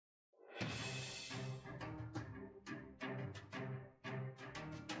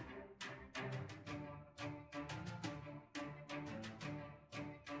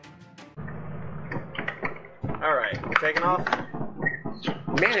Alright, taking off?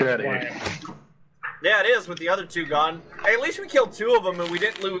 Man, Get outta quiet. here. Yeah, it is, with the other two gone. Hey, at least we killed two of them and we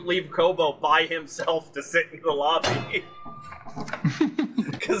didn't leave Kobo by himself to sit in the lobby.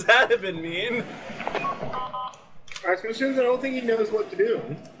 Because that'd have been mean. Rasmussen, I don't think he knows what to do.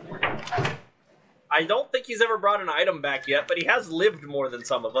 I don't think he's ever brought an item back yet, but he has lived more than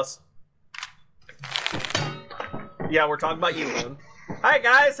some of us. Yeah, we're talking about you, Moon. Hi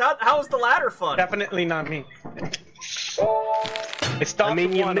guys, how was the ladder fun? Definitely not me. It stopped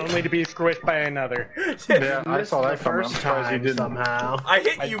one only to be squished by another. Yeah, I saw that coming. I'm First surprised you time didn't. somehow. I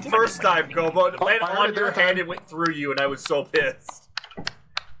hit you first time, Kobo. It landed I on heard your that hand time. and went through you, and I was so pissed.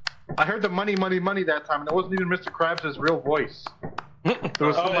 I heard the money, money, money that time, and it wasn't even Mr. Krabs' real voice. It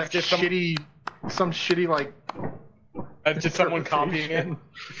was some Oh, like it's just shitty, some shitty like. Just someone copying it.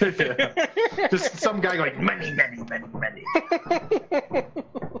 Yeah. Just some guy going money, money, money, money.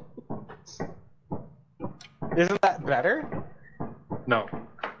 Isn't that better? No,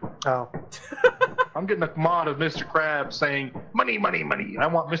 Oh. I'm getting a mod of Mr. Krabs saying money, money, money. I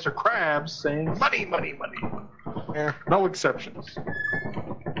want Mr. Krabs saying money, money, money. Yeah. No exceptions.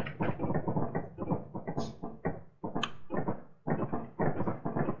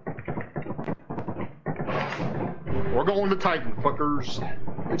 We're going to Titan, fuckers.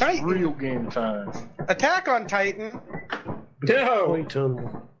 It's Titan. real game time. Attack on Titan. No! Point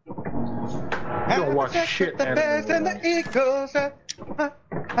tunnel. You don't watch Attack shit, with the anime, bears and man. the eagles.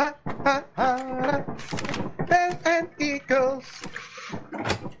 Bears and eagles.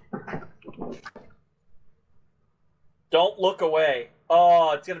 Don't look away.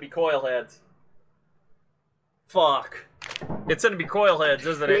 Oh, it's gonna be coil heads. Fuck. It's gonna be coil heads,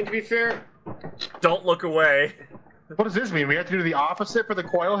 isn't I mean, to it? be fair, Don't look away. What does this mean? We have to do the opposite for the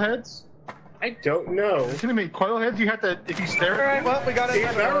coil heads? I don't know. It's gonna mean coil heads. You have to, if you stare Alright, at them. well, we got See,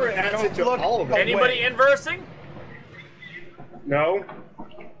 remember it adds it to all of them. Anybody inversing? No?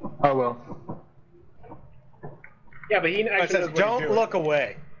 Oh well. Yeah, but he It actually says, knows what he's don't doing. look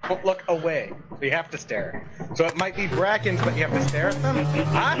away. Don't look away. So you have to stare. So it might be brackens, but you have to stare at them?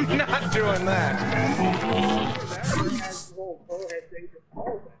 I'm not doing that.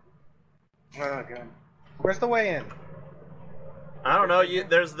 Oh, God. Where's the way in? I don't know.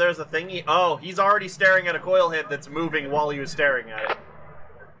 There's a thingy. Oh, he's already staring at a coil head that's moving while he was staring at it.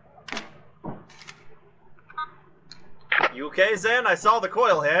 You okay, Zen? I saw the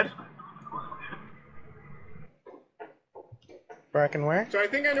coil head. Bracken where? So I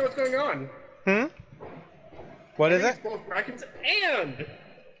think I know what's going on. Hmm? What is I it? think it's both Brackens and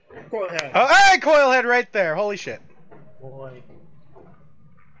Coil Head. Oh, hey, coil head right there. Holy shit. Boy.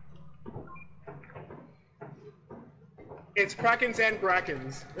 It's Krakens and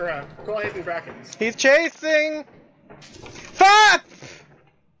Brackens. Or, Coil Head and Brackens. He's chasing. Fuck!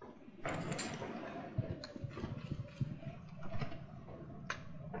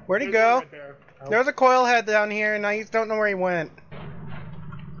 Where'd he go? Right there. There's a coil head down here, and I just don't know where he went.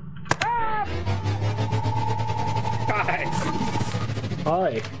 Hi.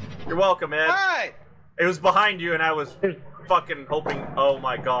 Hi. You're welcome, Ed. Hi! It was behind you, and I was fucking hoping. Oh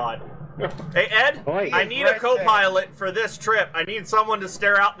my god. Hey, Ed, Oi. I need Right a co-pilot for this trip. I need someone to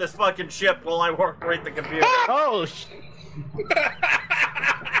stare out this fucking ship while I work with the computer. Oh,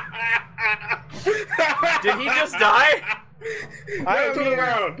 Did he just die? I No, turn mean-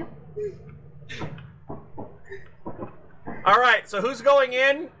 around. Alright, so who's going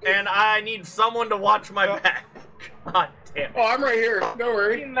in? And I need someone to watch my back. God damn it. Oh, I'm right here. Don't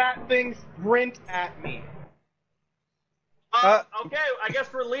worry. Seen that thing sprint at me. Okay, I guess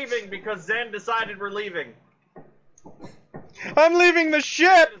we're leaving because Zen decided we're leaving. I'm leaving the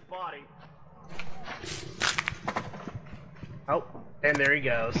ship! His body. oh, and there he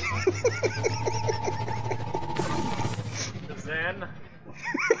goes. Zen.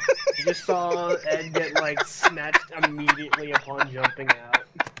 You just saw Ed get like snatched immediately upon jumping out.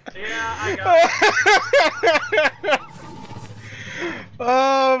 Yeah, I got it.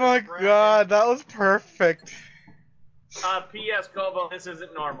 Oh my god, that was perfect. P.S. Kobo, this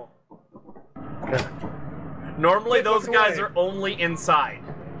isn't normal. Normally, those guys are only inside.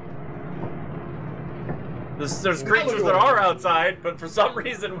 There's creatures that are outside, but for some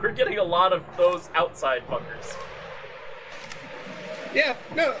reason, we're getting a lot of those outside fuckers. Yeah,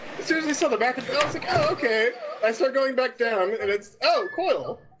 no, as soon as I saw the back of it, I was like, oh, okay. I start going back down, and it's, oh,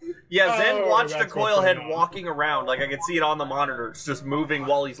 Coil. Yeah, Zen Oh, watched a that's coil what's head going on. walking around, like I could see it on the monitor. It's just moving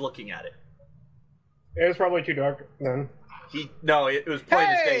while he's looking at it. It was probably too dark then. No, it was plain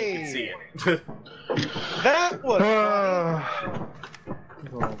as day. You could see it. That was fun.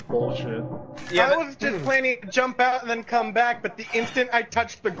 Oh, bullshit. Yeah, I was just planning to jump out and then come back, but the instant I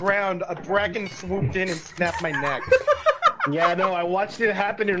touched the ground, a bracken swooped in and snapped my neck. Yeah, no, I watched it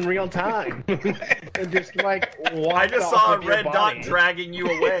happen in real time. And just like walked I just off saw a with your red dot body. dragging you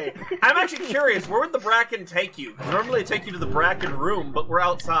away. I'm actually curious, where would the Bracken take you? 'Cause normally they take you to the Bracken room, but we're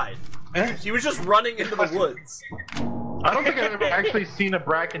outside. He was just running into the woods. I don't think I've ever actually seen a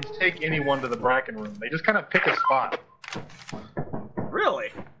Bracken take anyone to the Bracken room. They just kind of pick a spot. Really?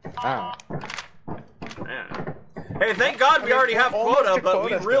 Wow. Yeah. Hey, thank God we already have Almost quota, to but we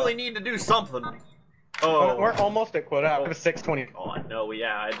quota really still. need to do something. We're Oh. almost at quota. I have 620. Oh, no,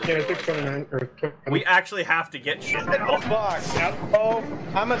 yeah. I just Yeah, realized 629 or that. We actually have to get shit Hit the now. box. Oh,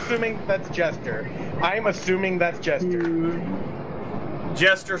 I'm assuming that's Jester. I'm assuming that's Jester.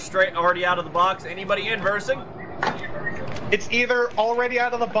 Jester straight already out of the box. Anybody inversing? It's either already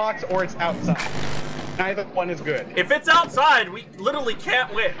out of the box or it's outside. Neither one is good. If it's outside, we literally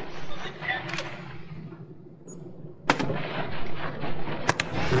can't win.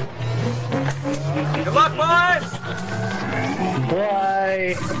 Good luck, boys!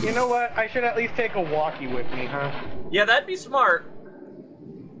 Why? You know what? I should at least take a walkie with me, huh? Yeah, that'd be smart.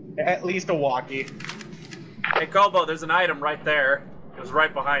 At least a walkie. Hey, Kobo, there's an item right there. It was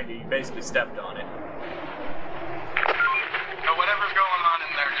right behind you. You basically stepped on it. Whatever's going on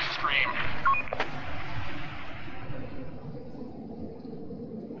in there, just scream.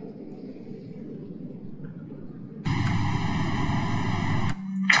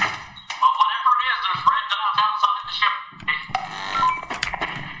 Well, whatever it is, there's red dots outside the ship.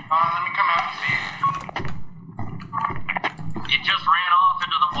 Let me come out and see. It just ran off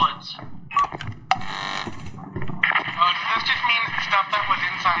into the woods. Does this just mean stuff that was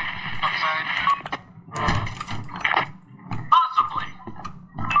inside, outside? Possibly.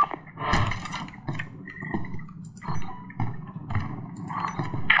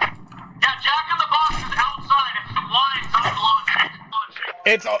 Yeah, Jack in the Box is outside. It's the lines on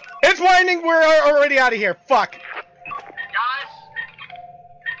launching. It's winding. We're already out of here. Fuck. Guys,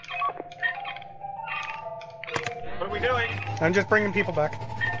 What are we doing? I'm just bringing people back.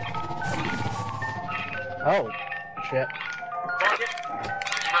 Oh, shit. Fuck it. you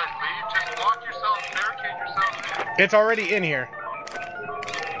guys leave. Just lock yourselves, barricade yourselves. It's already in here. If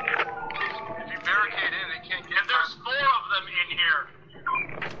you barricade in, they can't get. And there's 4 of them in here.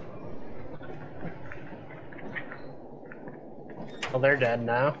 Well, they're dead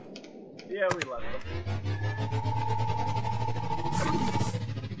now. Yeah, we left them.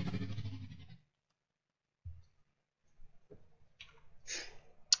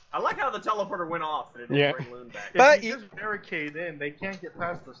 I like how the teleporter went off and it didn't Yeah. bring Loon back. But If you just barricade in, they can't get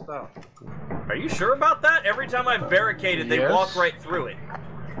past the stuff. Are you sure about that? Every time I've barricaded, they Yes. walk right through it.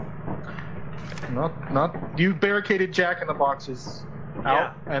 Not. You barricaded Jack in the Boxes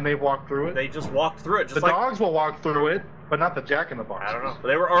out, and they walked through it. They just walk through it, just The like... dogs will walk through it, but not the Jack in the Boxes. I don't know. But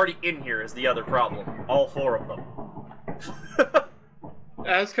they were already in here is the other problem. All 4 of them.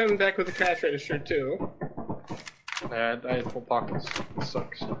 I was coming back with the cash register too. And I had full pockets. It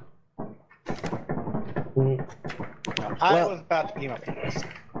sucks. I Well- was about to be my penis.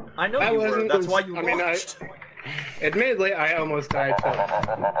 I know I you were. wasn't- That's why you I mean, watched. Admittedly, I almost died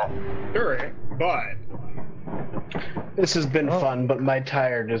during it, but This has been fun, but my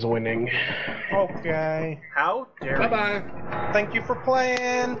tired is winning. Okay. How dare bye you? bye. Thank you for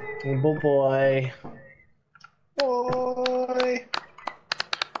playing. Oh boy. Boy.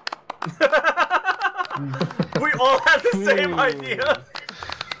 We all had the same idea.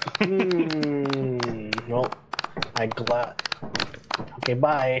 Well, I glad. Okay,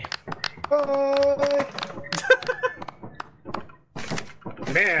 bye. Boy.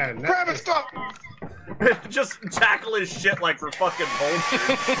 Man, Grab it, stop. Just tackle his shit like we're fucking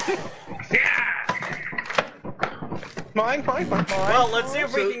vultures. Mine. Well, let's see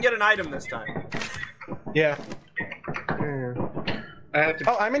if we can get an item this time. Yeah. I have to.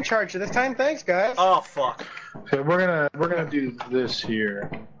 Oh, I'm in charge this time. Thanks, guys. Oh, fuck. So we're gonna do this here.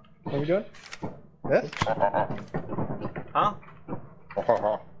 What are we doing? This? Huh?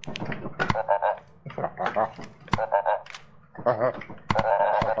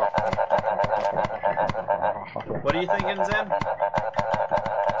 What are you thinking, Zen?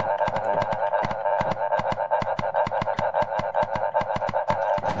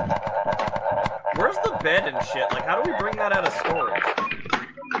 Where's the bed and shit? Like, how do we bring that out of storage?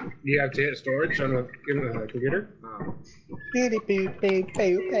 You have to hit storage on the computer. Oh.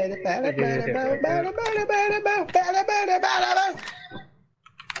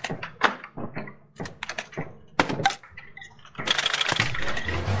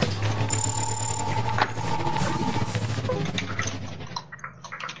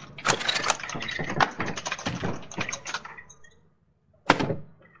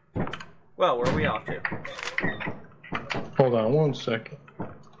 1 second.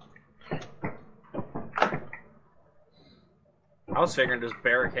 I was figuring just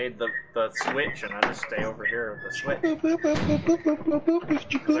barricade the switch and I just stay over here with the switch.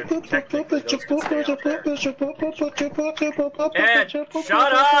 Technically, those could stay out there. Ed,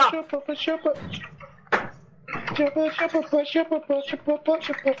 shut up!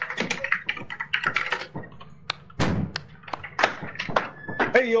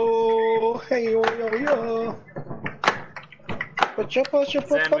 Hey yo, yo yo. Zen,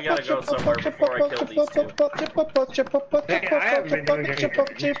 we gotta go somewhere before I kill these two. Hey, I haven't been doing anything.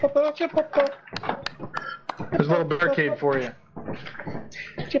 There's a little barricade for you.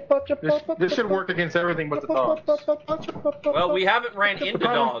 This should work against everything but the dogs. Well, we haven't ran into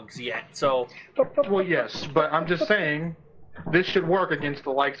dogs yet, so... Well, yes, but I'm just saying, this should work against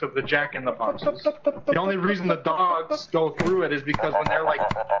the likes of the Jack in the Boxes. The only reason the dogs go through it is because when they're like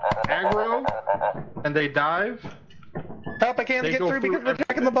aggro and they dive, Help! I can't They get go through through because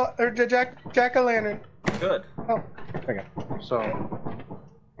the jack-o'-lantern. Good. Oh, okay. so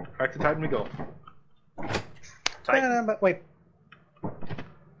back to Titan we go. Titan. But wait.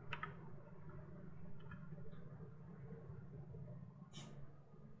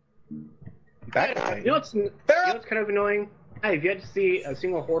 Back to Titan. You know what's kind of annoying? Hey, if you had to see a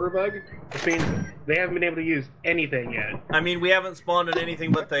single hoarder bug, which means they haven't been able to use anything yet. I mean, we haven't spawned in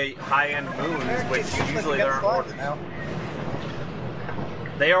anything but the high-end moons, which usually there aren't orders.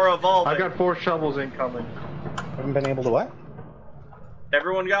 They are evolving. I've got 4 shovels incoming. Haven't been able to what?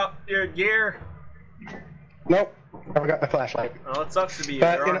 Everyone got your gear? Nope. I got my flashlight. Oh, it sucks to be you.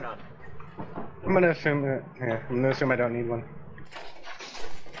 But, There you are know- none. I'm gonna assume that. Yeah, I'm gonna assume I don't need one.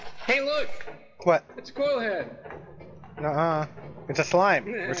 Hey, look! What? It's a coil head. Nuh-uh. It's a slime.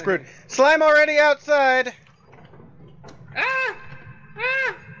 We're screwed. Slime already outside! Ah!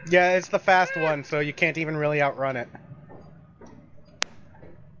 Ah! Yeah, it's the fast one, so you can't even really outrun it.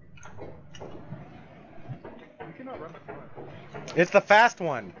 It's the fast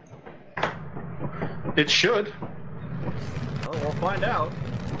one. It should. Well, we'll find out.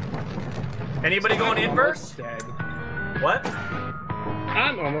 Anybody going inverse? Dead. What?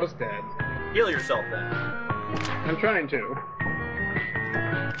 I'm almost dead. Heal yourself then. I'm trying to.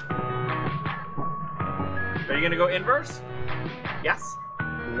 Are you gonna go inverse? Yes?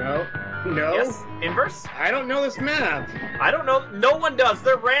 No. No. Yes? Inverse? I don't know this map. I don't know. No one does.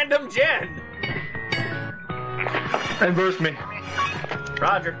 They're random gen. Inverse me.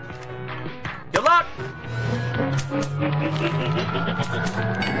 Roger. Good luck!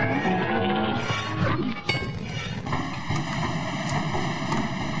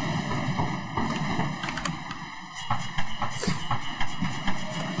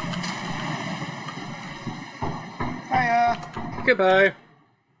 Hiya. Goodbye.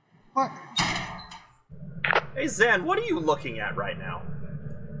 What? Hey Zen, what are you looking at right now?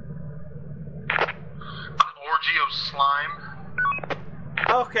 An orgy of slime.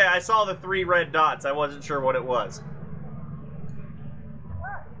 Okay, I saw the 3 red dots. I wasn't sure what it was.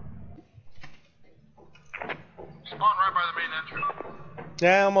 Spawn right by the main entrance.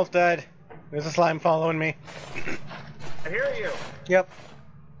 Yeah, I almost died. There's a slime following me. I hear you. Yep.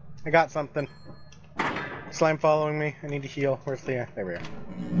 I got something. Slime following me. I need to heal. Where's the... there we are.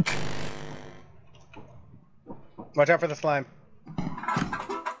 Watch out for the slime.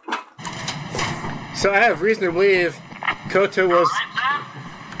 So I have reason to believe Koto was... Alright, Sam?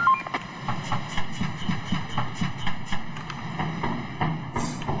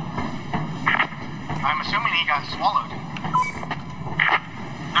 I'm assuming he got swallowed.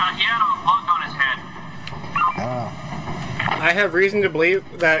 He had a bug on his head. Oh. I have reason to believe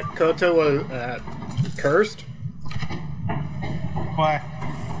that Koto was cursed. Why?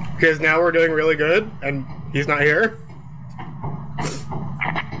 Because now we're doing really good, and he's not here. But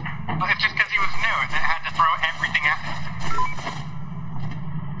it's just because he was new and had to throw everything at him.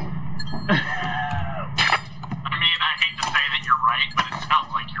 I mean, I hate to say that you're right, but it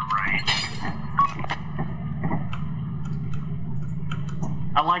sounds like you're right.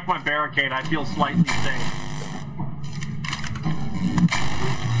 I like my barricade. I feel slightly safe.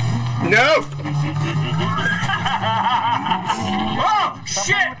 No! Oh,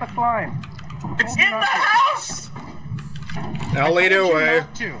 shit! With the slime. It's in the house! I'll lead it away.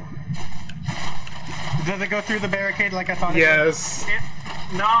 Does it go through the barricade like I thought it would? Yes.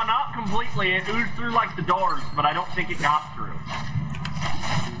 No, not completely. It oozed through like the doors, but I don't think it got through.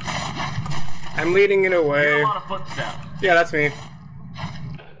 I'm leading it Hear away. a lot of footsteps. Yeah, that's me. Okay.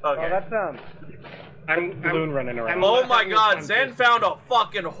 Oh, that's I'm balloon running around. Oh my god, Zen found a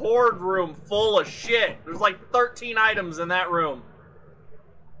fucking horde room full of shit. There's like 13 items in that room.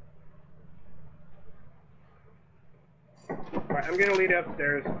 Alright, I'm gonna lead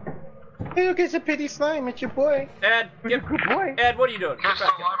upstairs. Hey, look, it's a pity slime. It's your boy. Ed, get, Good boy. Ed, what are you doing? You're Get still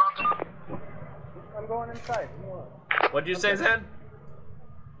back in. alive out there? I'm going inside. What'd you say, Zen?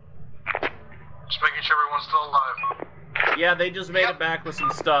 Just making sure everyone's still alive. Yeah, they just made it back with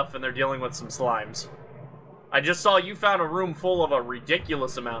some stuff, and they're dealing with some slimes. I just saw you found a room full of a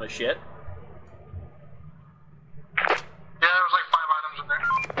ridiculous amount of shit. Yeah, there was like 5 items in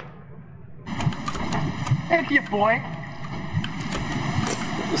there. Thank you, boy.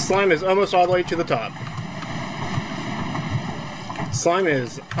 The slime is almost all the way to the top. Slime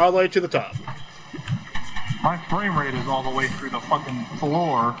is all the way to the top. My frame rate is all the way through the fucking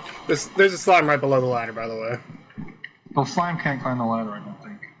floor. There's a slime right below the ladder, by the way. The slime can't climb the ladder, I don't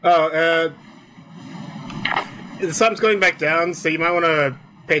think. Oh, the slime's going back down, so you might want to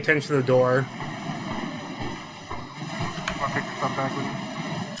pay attention to the door. I'll pick this up back with you.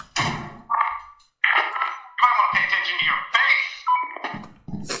 You might want to pay attention to your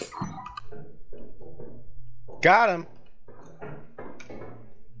face. Got him.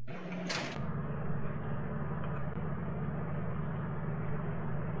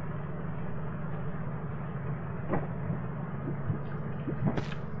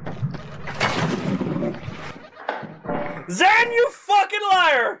 Zen, you fucking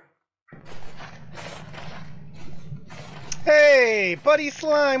liar! Hey, buddy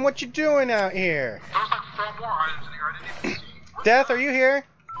slime, what you doing out here? There was like 4 more items in here I didn't even see. Death, are you here?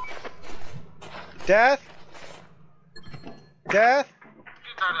 Death? Death? You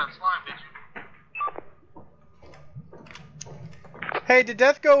didn't die to that slime, did you? Hey, did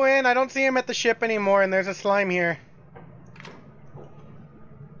Death go in? I don't see him at the ship anymore, and there's a slime here.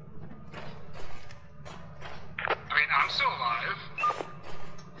 I mean, I'm still alive.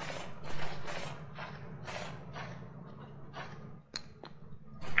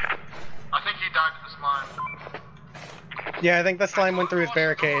 I think he died to the slime. Yeah, I think the slime went through his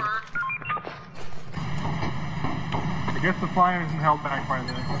barricade. I guess the slime isn't held back by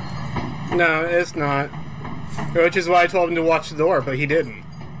the... No, it's not. Which is why I told him to watch the door, but he didn't.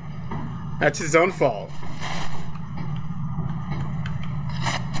 That's his own fault.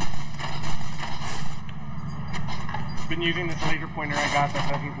 Been using this laser pointer I got that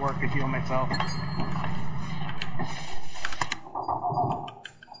doesn't work to heal myself.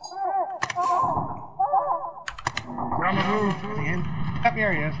 We're on the roof. In. Up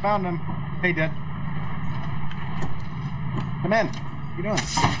here he is. Found him. Hey, Dead. Come in. What you doing?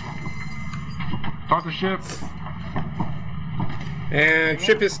 Talk to ship. And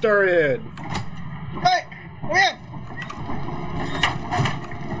ship is started. Hey! Come in!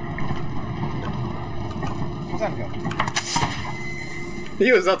 Where's that go?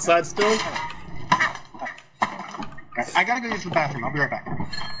 He was outside still. I gotta go use the bathroom. I'll be right back.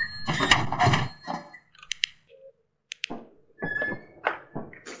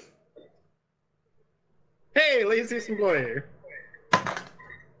 Hey, laziest employee.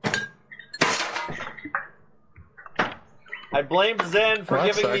 I blame Zen for That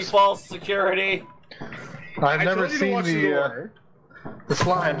giving me sucks. false security. I've I never told you to seen watch the door. the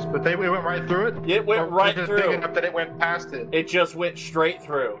slimes, but it went right through it. It went Or right just through. big enough that it went past it. It just went straight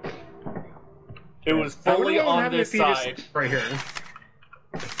through. It was I wonder fully what on happened this if you just side. stood right here.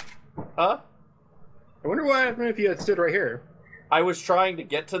 Huh? I wonder what happened if you had stood right here. I was trying to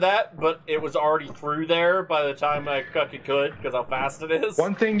get to that, but it was already through there by the time I could, because how fast it is.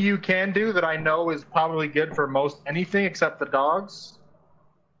 One thing you can do that I know is probably good for most anything except the dogs.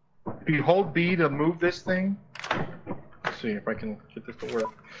 If you hold B to move this thing, let's see if I can get this to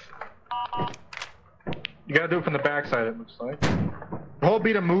work. You gotta do it from the backside, it looks like. Hold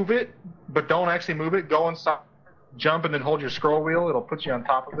B to move it, but don't actually move it. Go inside, jump, and then hold your scroll wheel. It'll put you on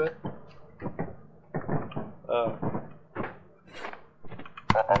top of it.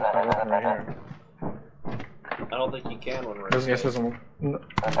 It's not working right here. I don't think you can when we're in Doesn't, it space. doesn't, you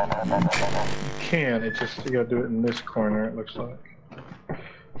can, it's just, you gotta do it in this corner, it looks like.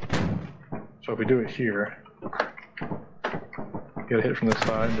 So if we do it here, get a hit from the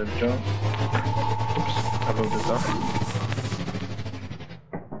side, then jump. Oops, I moved this up.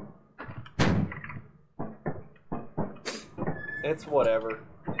 It's whatever.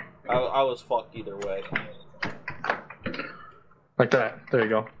 I was fucked either way. Like that, there you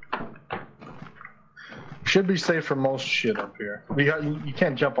go. Should be safe for most shit up here. You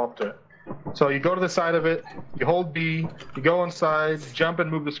can't jump up to it. So you go to the side of it, you hold B, you go inside, jump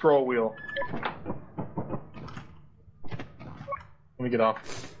and move the scroll wheel. Let me get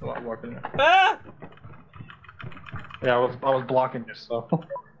off. I'm walking there. Ah! Yeah, I was blocking you, so.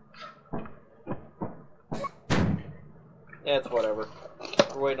 Yeah, it's whatever.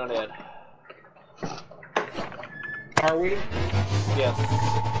 We're waiting on Ed. Are we? Yes.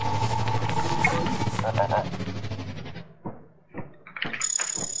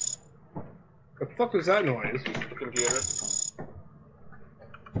 The fuck was that noise? Computer.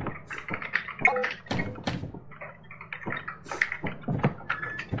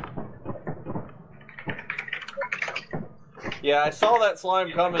 Yeah, I saw that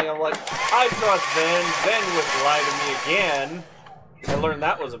slime coming. I'm like, I trust Zen. Zen would lie to me again. I learned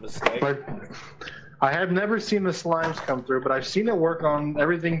that was a mistake. But I have never seen the slimes come through, but I've seen it work on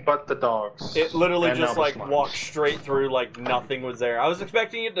everything but the dogs. It literally And just now the like slimes. walked straight through like nothing was there. I was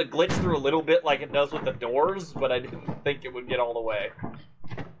expecting it to glitch through a little bit like it does with the doors, but I didn't think it would get all the way.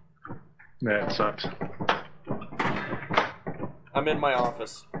 Yeah, it sucks. I'm in my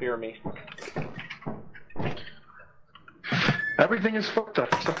office. Fear me. Everything is fucked up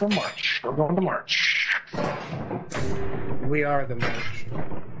except for March. We're going to March. We are the March.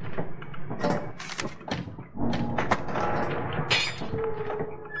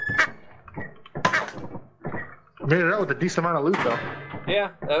 Made it out with a decent amount of loot, though. Yeah,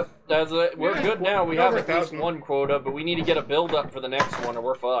 that's it. We're Yeah, good now. We have over at least 1,000. one quota, but we need to get a build up for the next one, or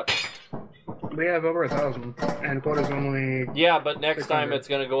we're fucked. We have over 1,000, and quota's only. Yeah, but next time 600. it's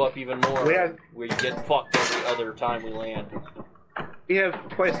gonna go up even more. We have- get fucked every other time we land. We have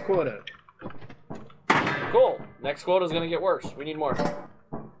twice quota. Cool. Next quota's gonna get worse. We need more.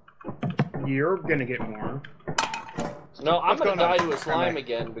 You're gonna get more. No, I'm What's gonna going on? die to a slime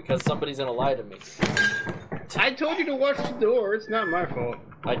again because somebody's gonna lie to me. I told you to watch the door. It's not my fault.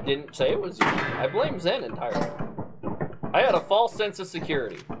 I didn't say it was you. I blame Zen entirely. I had a false sense of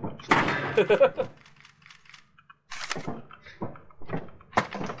security.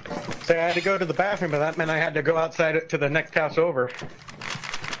 So I had to go to the bathroom, but that meant I had to go outside to the next house over,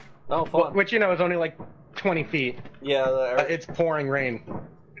 Oh, fun. which, you know, is only like 20 feet. Yeah, It's pouring rain.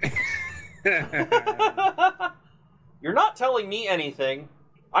 You're not telling me anything.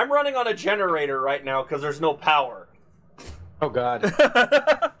 I'm running on a generator right now because there's no power. Oh, God.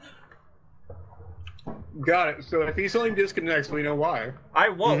 Got it. So if he suddenly disconnects, we know why. I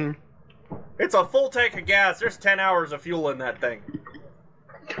won't. It's a full tank of gas. There's 10 hours of fuel in that thing.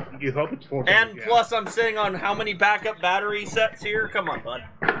 You hope it's full. And plus, I'm sitting on how many backup battery sets here? Come on, bud.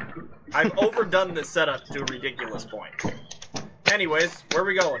 I've overdone this setup to a ridiculous point. Anyways, where are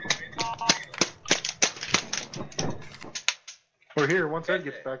we going? We're here. Once Ed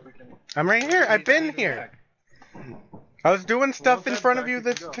gets back, we can. I'm right here. I've been here. I was doing stuff Once in Ed's front of back, you we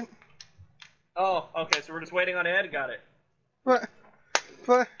can that's... go. Oh, okay, so we're just waiting on Ed? Got it. But...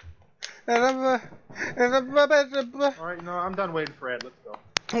 Alright, no, I'm done waiting for Ed. Let's go.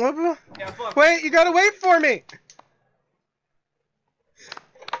 Yeah, fuck. Wait, you gotta wait for me!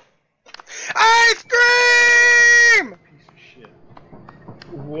 Ice cream! Piece of shit.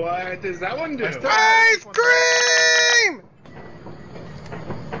 What does that one do? Ice cream!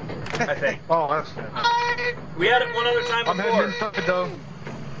 I think. Oh, that's good. We had it one other time I'm before. heading inside, though.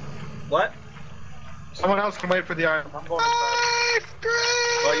 What? Someone else can wait for the item. I'm going inside. Ice cream!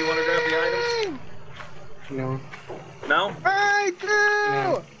 Oh, you want to grab the items? No. No? I do!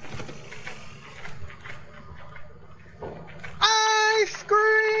 No. Ice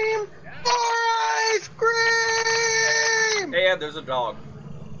cream! More ice cream! Hey, Ed, there's a dog.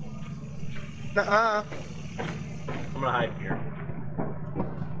 Nuh-uh. I'm gonna hide here.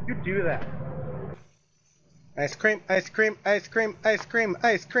 You do that. Ice cream, ice cream, ice cream, ice cream,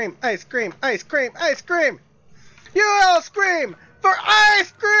 ice cream, ice cream, ice cream, ice cream! You all scream for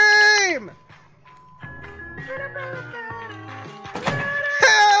ice cream!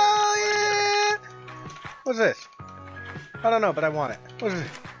 Hell yeah! What's this? I don't know, but I want it. What is it?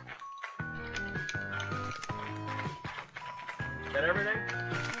 Is that everything?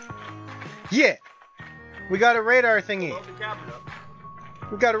 Yeah! We got a radar thingy. Load the cabin up.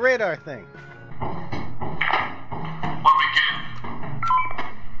 We got a radar thing. What we get?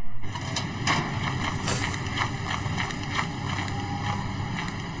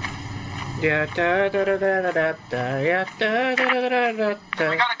 Yeah, da da da da da da da, yeah, da da da da da da.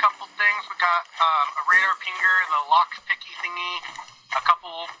 We got a couple things. We got a radar pinger, the lock-picky thingy, a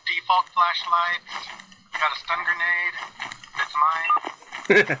couple default flashlights. We got a stun grenade. It's mine.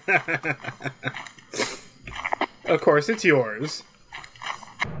 Of course, it's yours.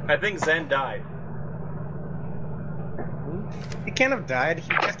 I think Zen died. He can't have died. He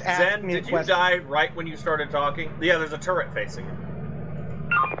just asked Zen, me a did you question. die right when you started talking? Yeah, there's a turret facing him.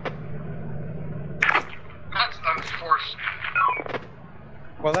 That's unforced.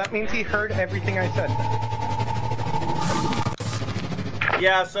 Well, that means he heard everything I said.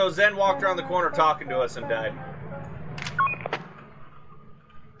 Yeah, so Zen walked around the corner talking to us and died.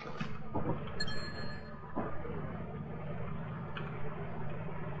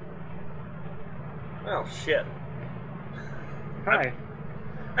 Oh, shit. Hi.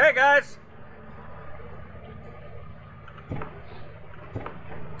 Hey, guys!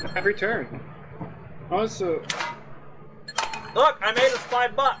 I've returned. Also, Look, I made us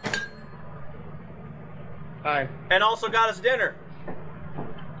 $5. hi. And also got us dinner.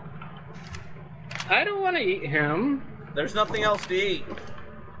 I don't want to eat him. There's nothing else to eat.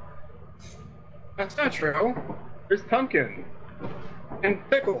 That's not true. There's pumpkin. And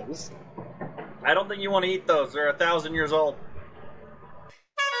pickles. I don't think you want to eat those. They're 1,000 years old.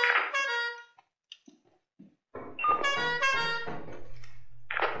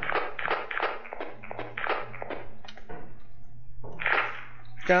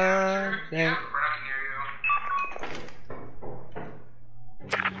 God damn.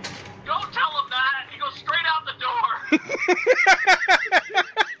 Don't tell him that. He goes straight out the door.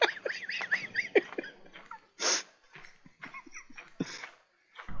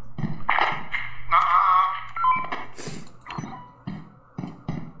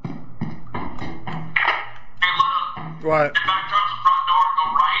 Hey, look. What? Get back towards the front door, go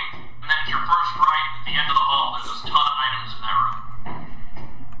right, and then it's your first right at the end of the hall. There's a ton of items in that room.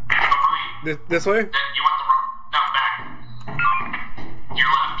 Go right. This way? Then you went the wrong. No, back. Your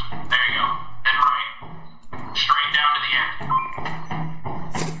left. There you go. Then right. Straight down to the end.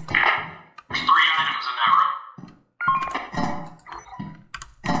 There's 3 items in that room.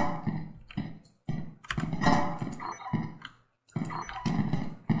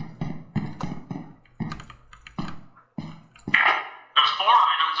 There's 4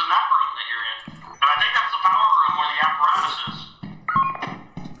 items in that room that you're in. And I think that's the power room where the apparatus is.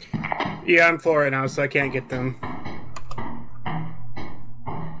 Yeah, I'm full right now, so I can't get them.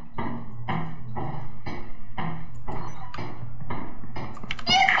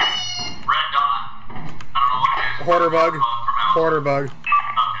 Red dot. I don't know what it is. Hoarder bug. From Alice. Hoarder bug.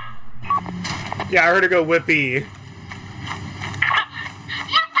 Yeah, I heard it go whippy.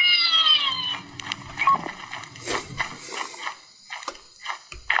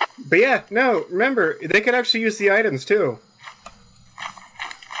 But yeah, no, remember, they could actually use the items too.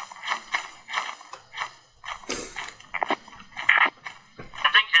 I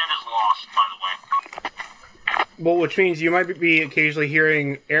think Ed is lost, by the way. Well, which means you might be occasionally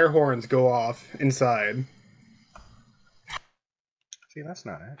hearing air horns go off inside. See, that's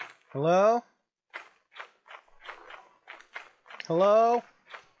not it. Hello? Hello?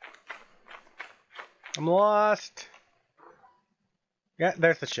 I'm lost. Yeah,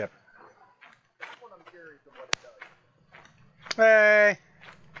 there's the ship. Hey!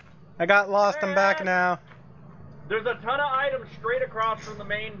 I got lost, I'm back now. There's a ton of items straight across from the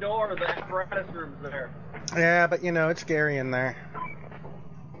main door. The apparatus room's there. Yeah, but you know, it's scary in there.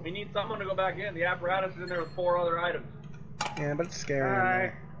 We need someone to go back in. The apparatus is in there with 4 other items. Yeah, but it's scary in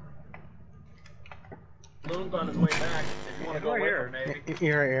Hi. there. Loon's on his way back. If you want to go Right with here. him, maybe.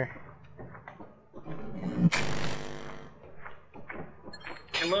 You're right here.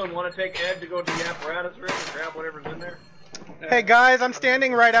 Hey, Loon, want to take Ed to go to the apparatus room and grab whatever's in there? Hey guys, I'm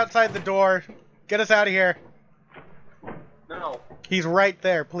standing right outside the door. Get us out of here. No. He's right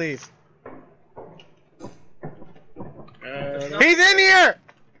there, please. Uh, He's in here!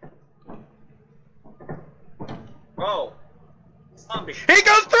 Oh. Zombie. He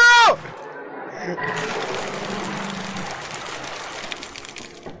goes through!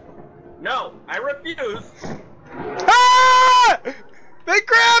 No, I refuse. Ah! They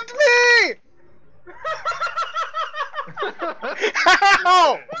grabbed me!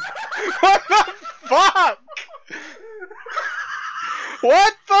 Ow! What the fuck?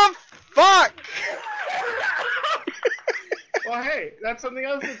 What the fuck? well, hey, that's something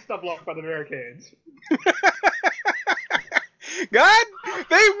else that's still blocked by the barricades. God,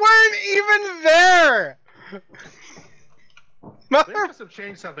 they weren't even there. They must have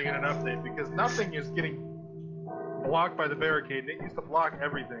changed something in an update because nothing is getting blocked by the barricade. They used to block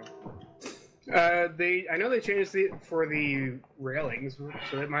everything. I know they changed it for the railings,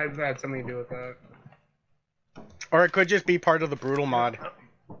 so it might have had something to do with that. Or it could just be part of the brutal mod.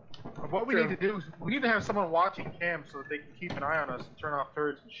 What we need to do is we need to have someone watching cam so that they can keep an eye on us and turn off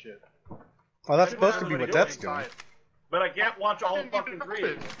turrets and shit. Well, that's supposed to be what that's doing. Inside. But I can't watch all fucking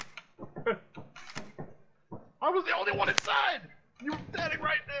 3. I was the only one inside. You were standing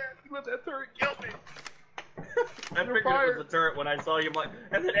right there. You let that turret kill me. I figured it was a turret when I saw you. I'm like,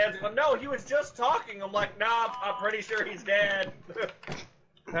 and then Ed's going, no, he was just talking. I'm like, nah, I'm pretty sure he's dead.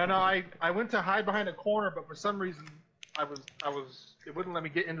 And I went to hide behind a corner, but for some reason it wouldn't let me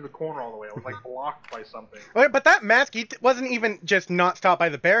get into the corner all the way. I was like blocked by something. Wait, but that mask, he wasn't even just not stopped by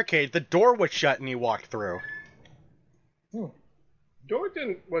the barricade. The door was shut and he walked through. Door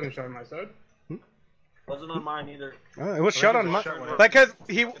wasn't shut on my side. Wasn't on mine either. Oh, it was shut on my. shut when it-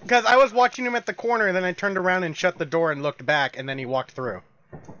 Because I was watching him at the corner, and then I turned around and shut the door and looked back, and then he walked through.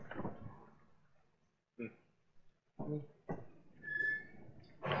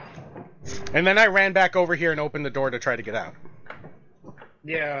 And then I ran back over here and opened the door to try to get out.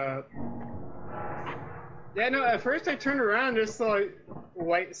 Yeah. Yeah, no, at first I turned around and just saw a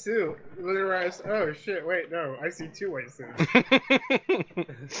white suit. Literally, I was, oh shit, wait, no, I see two white suits.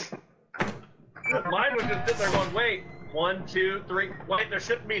 Mine was just sitting there going, wait, 1, 2, 3. Wait, there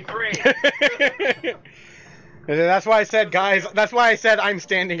shouldn't be 3. That's why I said, guys. That's why I said I'm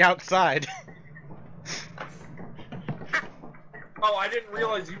standing outside. Oh, I didn't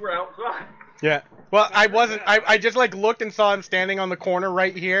realize you were outside. Yeah. Well, I wasn't. I just like looked and saw him standing on the corner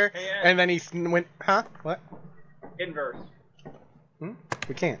right here, Hey, Ed. and then he went, huh? What? Inverse.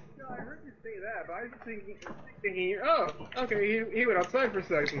 We can't. No, I heard you say that, but I was thinking, oh, okay, he went outside for a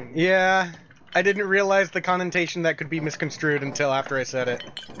second. Yeah. I didn't realize the connotation that could be misconstrued until after I said it.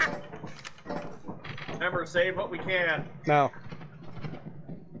 Remember, save what we can. No.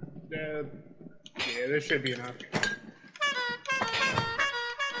 Yeah, there should be enough.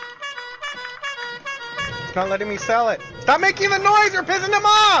 It's not letting me sell it. Stop making the noise! You're pissing him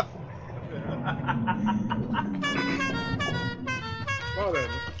off! Well then.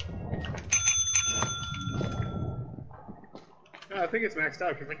 I think it's maxed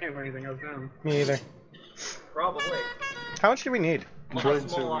out because I can't put anything else down. Me either. Probably. How much do we need? A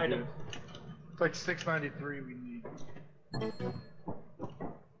small item. It's like 693 we need.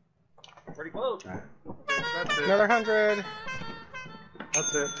 Pretty close. That's it. Another 100.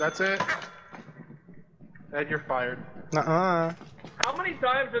 That's it. That's it. Ed, you're fired. Nuh-uh. How many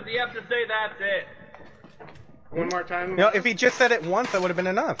times does he have to say that's it? One more time. You know, if he just said it once, that would have been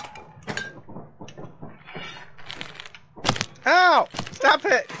enough. Ow! Stop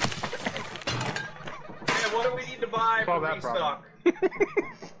it! And what do we need to buy Solve for that restock?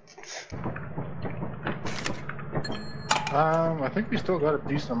 I think we still got a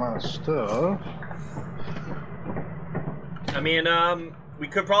decent amount of stuff. I mean, we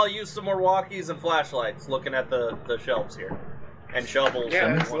could probably use some more walkies and flashlights looking at the shelves here. And shovels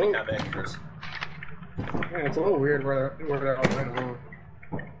Yeah, if that's we want to low. have extras. Yeah, it's a little weird where they're all went home.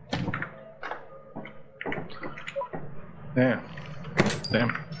 Yeah.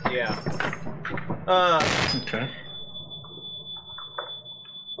 Damn. Yeah. Okay.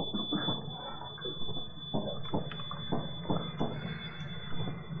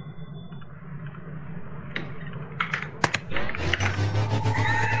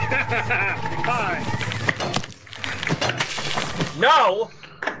 Hi! No!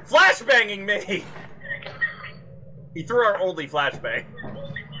 Flashbanging me! He threw our only flashbang.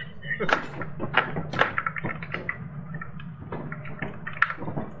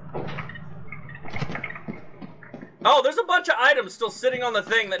 Oh, there's a bunch of items still sitting on the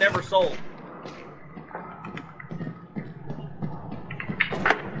thing that never sold.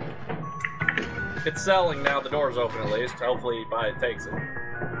 It's selling now, the door's open at least. Hopefully, it takes it.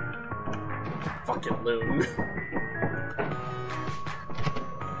 Fucking loon.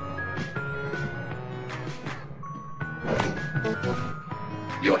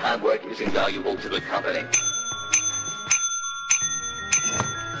 Your hard work is invaluable to the company.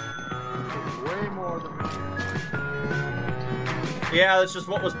 Way more than Yeah, that's just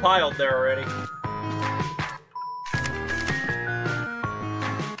what was piled there already.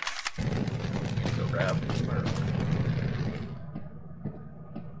 Go grab.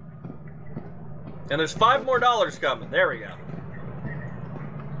 And there's $5 more coming. There we go.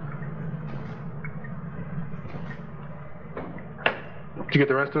 Did you get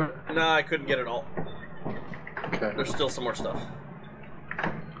the rest of it? No, I couldn't get it all. Okay. There's still some more stuff.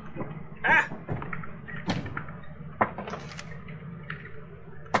 Ah!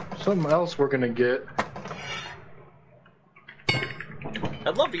 Something else we're gonna get.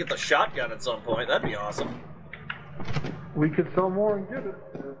 I'd love to get the shotgun at some point. That'd be awesome. We could sell more and get it.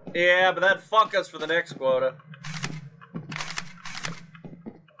 Yeah, but that'd fuck us for the next quota.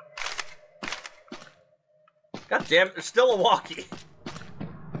 God damn it, there's still a walkie.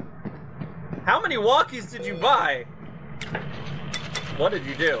 How many walkies did you buy? What did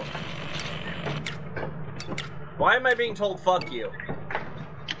you do? Why am I being told fuck you?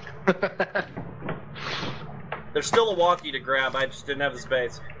 There's still a walkie to grab, I just didn't have the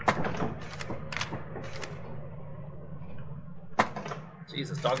space.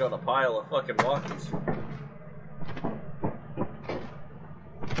 Jesus, talking about a pile of fucking walkies.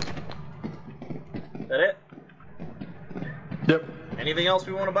 That it? Yep. Anything else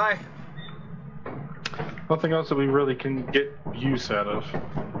we want to buy? Nothing else that we really can get use out of.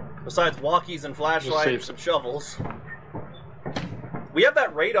 Besides walkies and Just flashlights save and some shovels. We have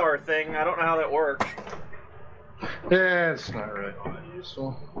that radar thing. I don't know how that works. Yeah, it's not really all that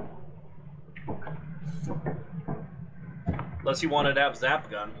useful. Unless you wanted to have Zap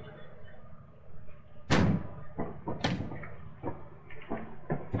Gun.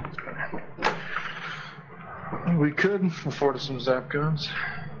 We could afford some zap guns.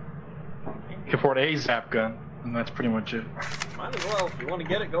 We could afford a zap gun, and that's pretty much it. Might as well. If you want to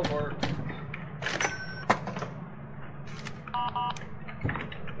get it, go for it.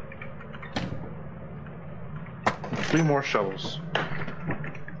 Three more shovels.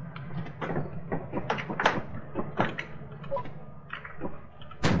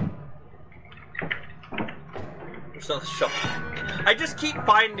 There's another shovel. I just keep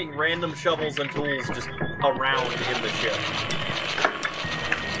finding random shovels and tools just around in the ship.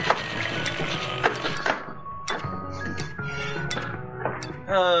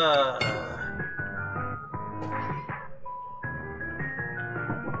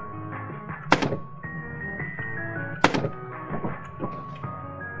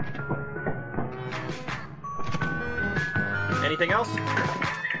 Anything else?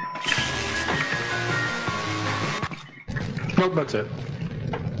 Nope, that's it.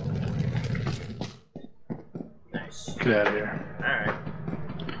 Nice. Get out of here. Alright.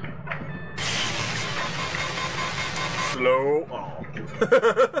 Slow off.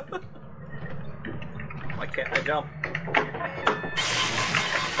 Why can't I jump?